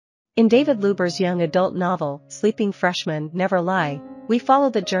In David Lubar's young adult novel, Freshmen Never Lie, we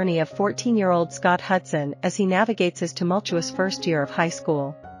follow the journey of 14-year-old Scott Hudson as he navigates his tumultuous first year of high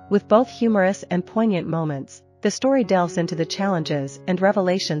school. With both humorous and poignant moments, the story delves into the challenges and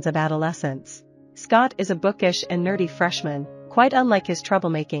revelations of adolescence. Scott is a bookish and nerdy freshman, quite unlike his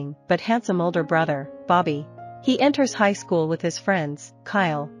troublemaking but handsome older brother, Bobby. He enters high school with his friends,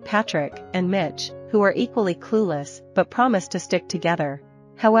 Kyle, Patrick, and Mitch, who are equally clueless but promise to stick together.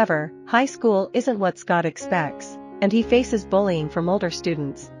 However, high school isn't what Scott expects, and he faces bullying from older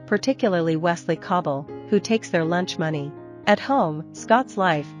students, particularly Wesley Cobble, who takes their lunch money. At home, Scott's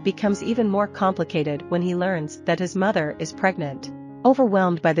life becomes even more complicated when he learns that his mother is pregnant.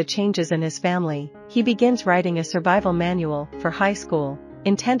 Overwhelmed by the changes in his family, he begins writing a survival manual for high school,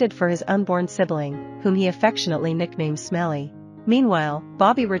 intended for his unborn sibling, whom he affectionately nicknames Smelly. Meanwhile,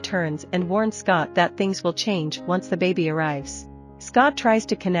 Bobby returns and warns Scott that things will change once the baby arrives. Scott tries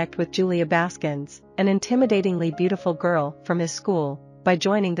to connect with Julia Baskins, an intimidatingly beautiful girl from his school, by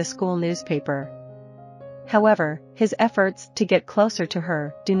joining the school newspaper. However, his efforts to get closer to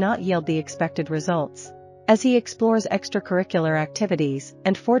her do not yield the expected results. As he explores extracurricular activities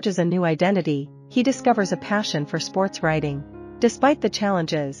and forges a new identity, he discovers a passion for sports writing. Despite the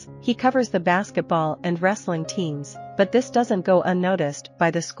challenges, he covers the basketball and wrestling teams, but this doesn't go unnoticed by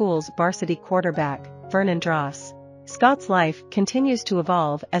the school's varsity quarterback, Vernon Dross. Scott's life continues to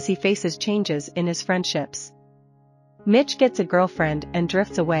evolve as he faces changes in his friendships. Mitch gets a girlfriend and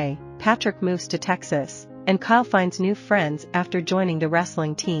drifts away, Patrick moves to Texas, and Kyle finds new friends after joining the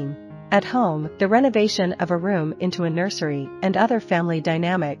wrestling team. At home, the renovation of a room into a nursery and other family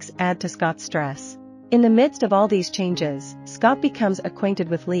dynamics add to Scott's stress. In the midst of all these changes, Scott becomes acquainted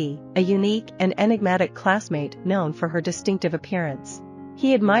with Lee, a unique and enigmatic classmate known for her distinctive appearance.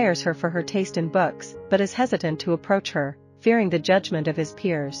 He admires her for her taste in books, but is hesitant to approach her, fearing the judgment of his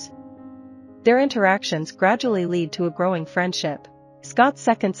peers. Their interactions gradually lead to a growing friendship. Scott's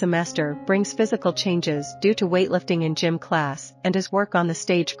second semester brings physical changes due to weightlifting in gym class and his work on the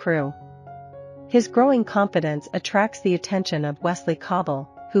stage crew. His growing confidence attracts the attention of Wesley Cobble,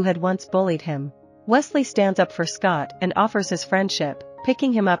 who had once bullied him. Wesley stands up for Scott and offers his friendship,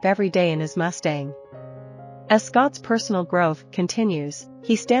 picking him up every day in his Mustang. As Scott's personal growth continues,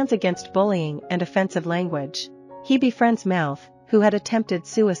 he stands against bullying and offensive language. He befriends Mouth, who had attempted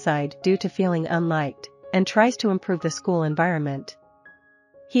suicide due to feeling unliked, and tries to improve the school environment.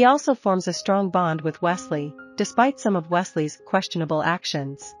 He also forms a strong bond with Wesley, despite some of Wesley's questionable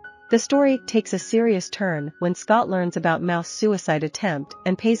actions. The story takes a serious turn when Scott learns about Mouth's suicide attempt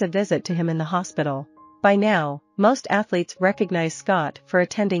and pays a visit to him in the hospital. By now, most athletes recognize Scott for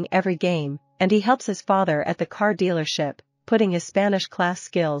attending every game, and he helps his father at the car dealership, putting his Spanish class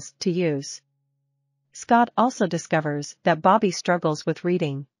skills to use. Scott also discovers that Bobby struggles with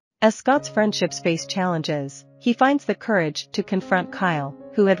reading. As Scott's friendships face challenges, he finds the courage to confront Kyle,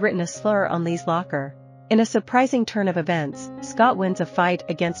 who had written a slur on Lee's locker. In a surprising turn of events, Scott wins a fight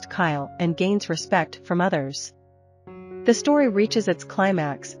against Kyle and gains respect from others. The story reaches its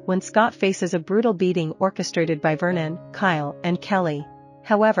climax when Scott faces a brutal beating orchestrated by Vernon, Kyle, and Kelly.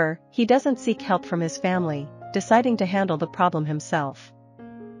 However, he doesn't seek help from his family, deciding to handle the problem himself.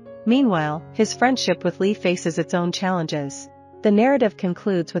 Meanwhile, his friendship with Lee faces its own challenges. The narrative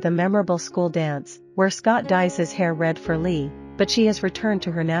concludes with a memorable school dance, where Scott dyes his hair red for Lee, but she has returned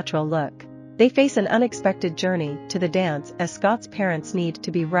to her natural look. They face an unexpected journey to the dance as Scott's parents need to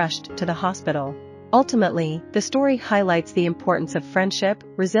be rushed to the hospital. Ultimately, the story highlights the importance of friendship,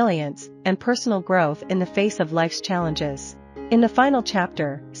 resilience, and personal growth in the face of life's challenges. In the final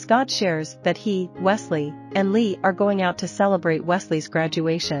chapter, Scott shares that he, Wesley, and Lee are going out to celebrate Wesley's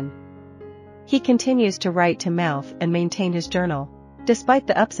graduation. He continues to write to Mouth and maintain his journal. Despite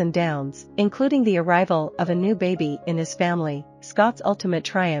the ups and downs, including the arrival of a new baby in his family, Scott's ultimate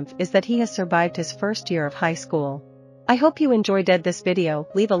triumph is that he has survived his first year of high school. I hope you enjoyed this video.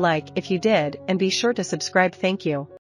 Leave a like if you did and be sure to subscribe. Thank you.